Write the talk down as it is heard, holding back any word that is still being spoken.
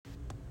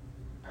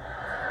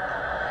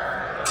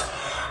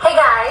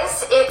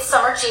it's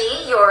Summer G,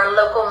 your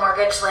local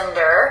mortgage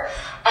lender.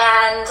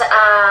 And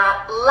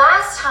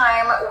last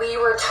time we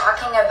were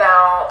talking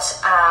about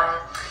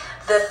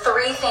the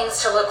three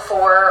things to look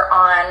for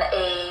on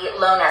a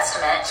loan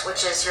estimate,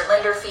 which is your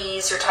lender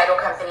fees, your title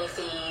company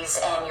fees,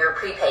 and your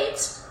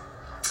prepaids.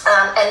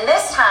 And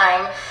this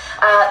time,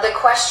 the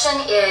question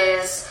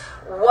is,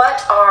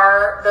 what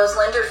are those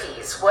lender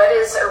fees? What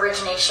is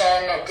origination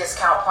and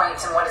discount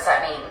points, and what does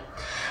that mean?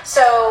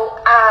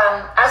 So,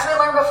 as we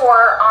learned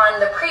before on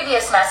the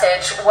previous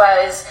message,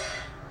 was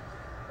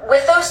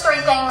with those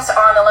three things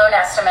on the loan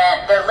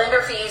estimate, the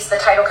lender fees, the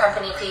title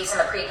company fees, and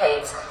the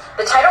prepaids.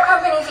 The title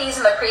company fees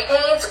and the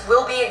prepaids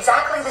will be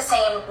exactly the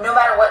same no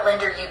matter what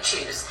lender you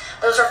choose.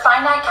 Those are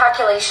finite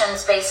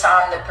calculations based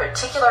on the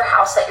particular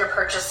house that you're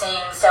purchasing,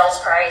 sales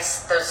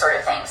price, those sort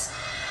of things.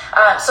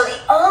 So the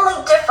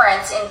only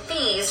difference in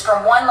fees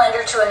from one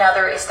lender to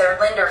another is their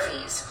lender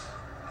fees.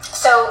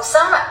 So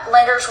some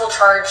lenders will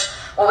charge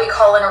what we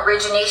call an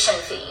origination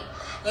fee.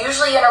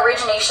 Usually an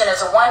origination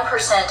is a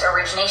 1%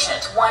 origination.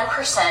 It's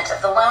 1%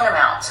 of the loan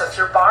amount. So if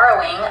you're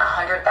borrowing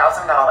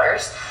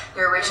 $100,000,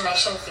 your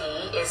origination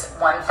fee is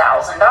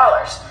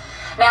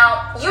 $1,000.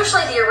 Now,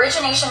 usually the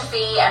origination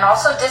fee and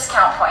also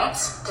discount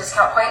points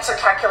are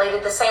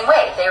calculated the same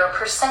way. They are a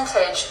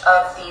percentage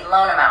of the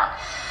loan amount.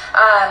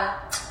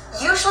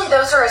 Usually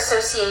those are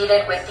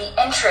associated with the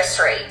interest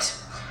rate.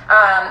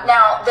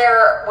 Now,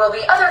 there will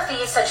be other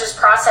fees such as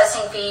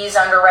processing fees,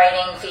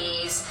 underwriting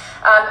fees,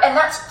 and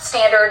that's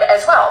standard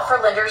as well for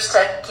lenders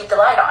to keep the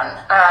light on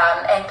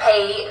and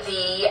pay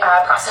the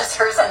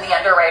processors and the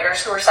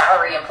underwriters who are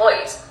salary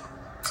employees.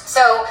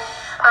 So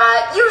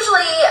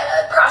usually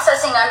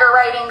processing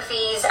underwriting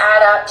fees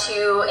add up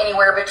to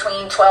anywhere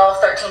between $1,200,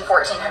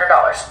 $1,300,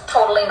 $1,400,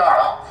 totally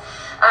normal.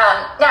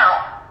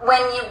 Now,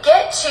 when you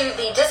get to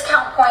the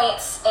discount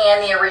points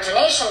and the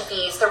origination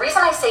fees, the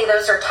reason I say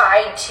those are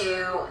tied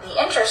to the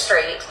interest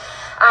rate,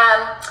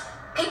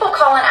 people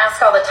call and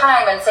ask all the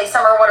time and say,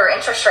 Summer, what are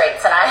interest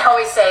rates? And I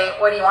always say,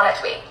 what do you want it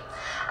to be?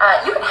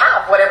 You can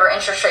have whatever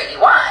interest rate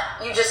you want.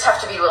 You just have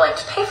to be willing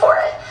to pay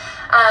for it.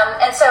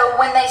 And so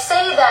when they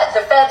say that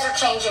the feds are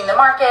changing the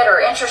market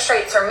or interest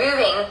rates are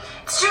moving,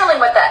 it's generally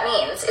what that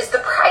means is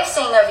the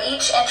pricing of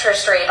each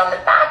interest rate on the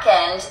back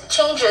end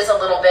changes a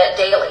little bit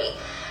daily.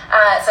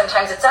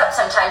 Sometimes it's up,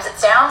 sometimes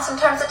it's down,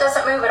 sometimes it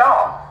doesn't move at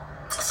all.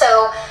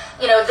 So,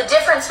 the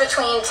difference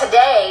between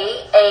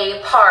today,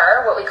 a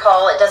par, what we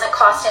call it doesn't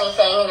cost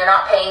anything and you're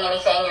not paying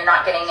anything, you're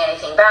not getting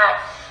anything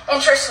back,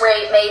 interest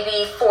rate may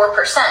be 4%.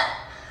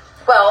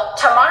 Well,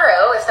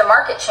 tomorrow, if the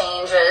market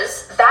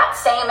changes, that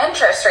same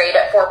interest rate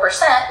at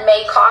 4%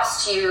 may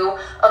cost you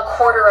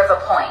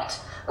 1/4 point,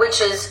 which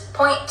is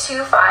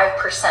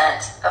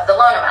 0.25% of the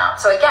loan amount.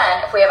 So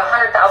again, if we have a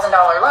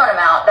 $100,000 loan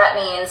amount, that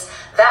means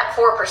that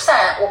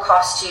 4% will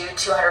cost you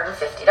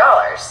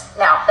 $250.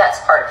 Now, that's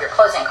part of your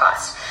closing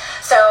cost.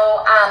 So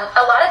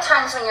a lot of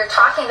times when you're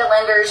talking to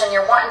lenders and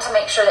you're wanting to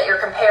make sure that you're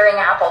comparing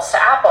apples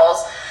to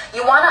apples,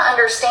 you want to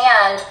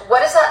understand,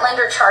 what is that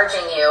lender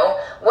charging you?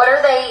 What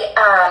are they?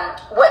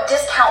 What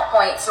discount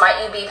points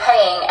might you be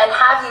paying? And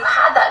have you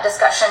had that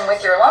discussion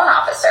with your loan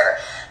officer?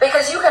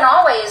 Because you can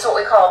always, what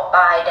we call,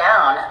 buy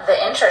down the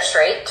interest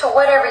rate to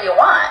whatever you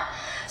want.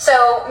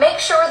 So make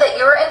sure that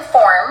you're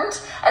informed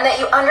and that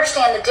you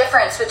understand the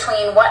difference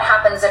between what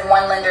happens in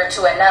one lender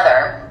to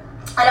another.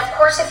 And of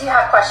course, if you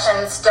have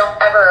questions, don't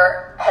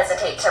ever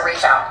hesitate to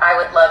reach out. I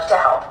would love to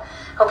help.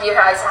 Hope you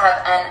guys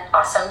have an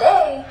awesome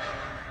day.